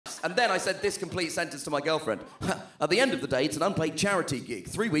And then I said this complete sentence to my girlfriend. At the end of the day, it's an unpaid charity gig,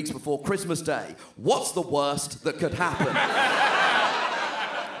 3 weeks before Christmas Day. What's the worst that could happen?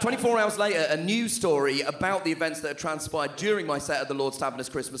 24 hours later, a news story about the events that had transpired during my set at the Lord's Taverners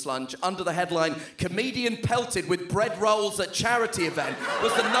Christmas lunch, under the headline, "Comedian pelted with bread rolls at charity event,"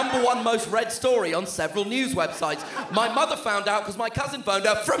 was the #1 most read story on several news websites. My mother found out because my cousin phoned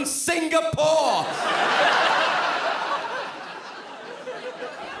her from Singapore.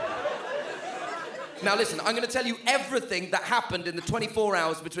 Now listen, I'm going to tell you everything that happened in the 24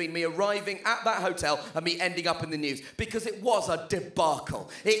 hours between me arriving at that hotel and me ending up in the news, because it was a debacle.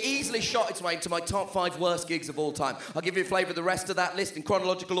 It easily shot its way into my top 5 worst gigs of all time. I'll give you a flavour of the rest of that list in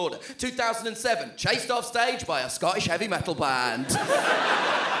chronological order. 2007, chased off stage by a Scottish heavy metal band.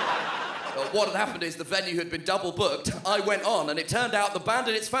 What had happened is the venue had been double booked. I went on and it turned out the band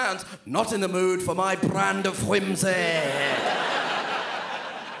and its fans, not in the mood for my brand of whimsy.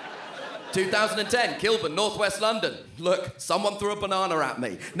 2010, Kilburn, northwest London. Look, someone threw a banana at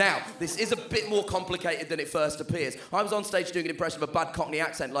me. Now, this is a bit more complicated than it first appears. I was on stage doing an impression of a bad Cockney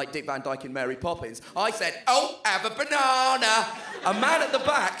accent like Dick Van Dyke in Mary Poppins. I said, "Oh, have a banana." A man at the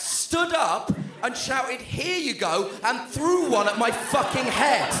back stood up and shouted, "Here you go," and threw one at my fucking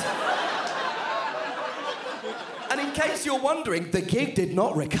head. And in case you're wondering, the gig did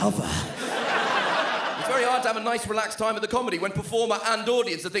not recover. It's very hard to have a nice, relaxed time at the comedy when performer and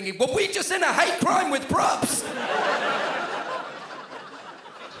audience are thinking, "Well, we just in a hate crime with props."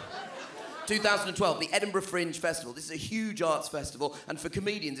 2012, the Edinburgh Fringe Festival. This is a huge arts festival, and for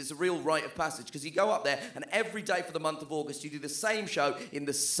comedians, it's a real rite of passage, because you go up there, and every day for the month of August, you do the same show in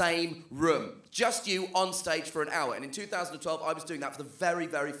the same room. Just you on stage for an hour. And in 2012, I was doing that for the very,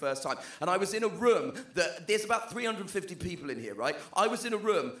 very first time. And I was in a room that, there's about 350 people in here, right? I was in a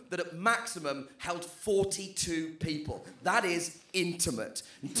room that at maximum held 42 people. That is intimate.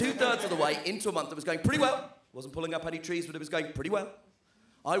 And 2/3 of the way into a month, it was going pretty well. Wasn't pulling up any trees, but it was going pretty well.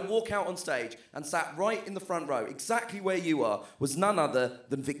 I walk out on stage and sat right in the front row, exactly where you are, was none other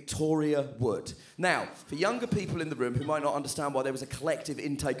than Victoria Wood. Now, for younger people in the room who might not understand why there was a collective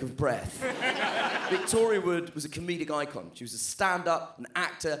intake of breath, Victoria Wood was a comedic icon. She was a stand-up, an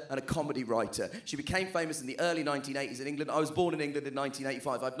actor, and a comedy writer. She became famous in the early 1980s in England. I was born in England in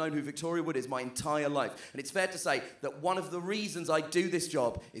 1985. I've known who Victoria Wood is my entire life. And it's fair to say that one of the reasons I do this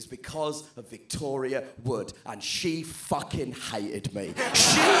job is because of Victoria Wood. And she fucking hated me.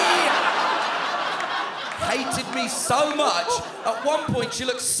 She hated me so much. At one point, she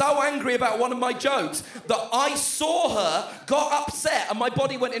looked so angry about one of my jokes that I saw her, got upset, and my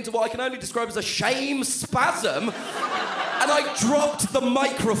body went into what I can only describe as a shame spasm, and I dropped the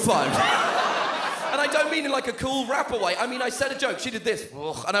microphone. And I don't mean in like a cool rapper way. I mean, I said a joke, she did this,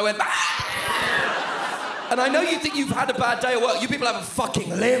 and I went, "Ah!" And I know you think you've had a bad day at work. You people haven't fucking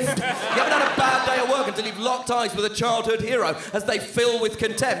lived. You haven't had a bad day at work until you've locked eyes with a childhood hero as they fill with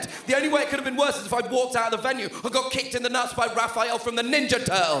contempt. The only way it could have been worse is if I'd walked out of the venue and got kicked in the nuts by Raphael from the Ninja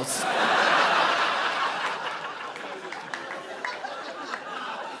Turtles.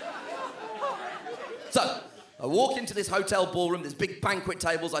 So, I walk into this hotel ballroom, there's big banquet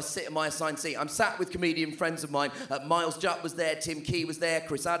tables, I sit in my assigned seat. I'm sat with comedian friends of mine. Miles Jupp was there, Tim Key was there,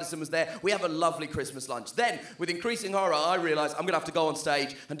 Chris Addison was there. We have a lovely Christmas lunch. Then, with increasing horror, I realise I'm going to have to go on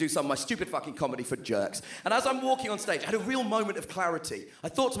stage and do some of my stupid fucking comedy for jerks. And as I'm walking on stage, I had a real moment of clarity. I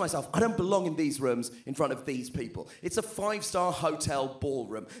thought to myself, I don't belong in these rooms in front of these people. It's a 5-star hotel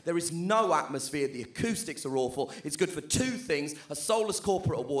ballroom. There is no atmosphere, the acoustics are awful. It's good for 2 things, a soulless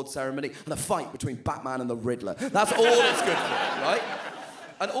corporate award ceremony and a fight between Batman and the Riddler. That's all it's good for, right?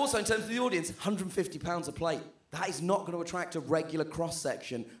 And also, in terms of the audience, £150 a plate. That is not going to attract a regular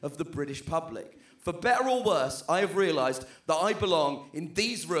cross-section of the British public. For better or worse, I have realised that I belong in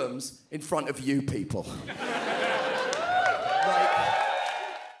these rooms in front of you people. Like,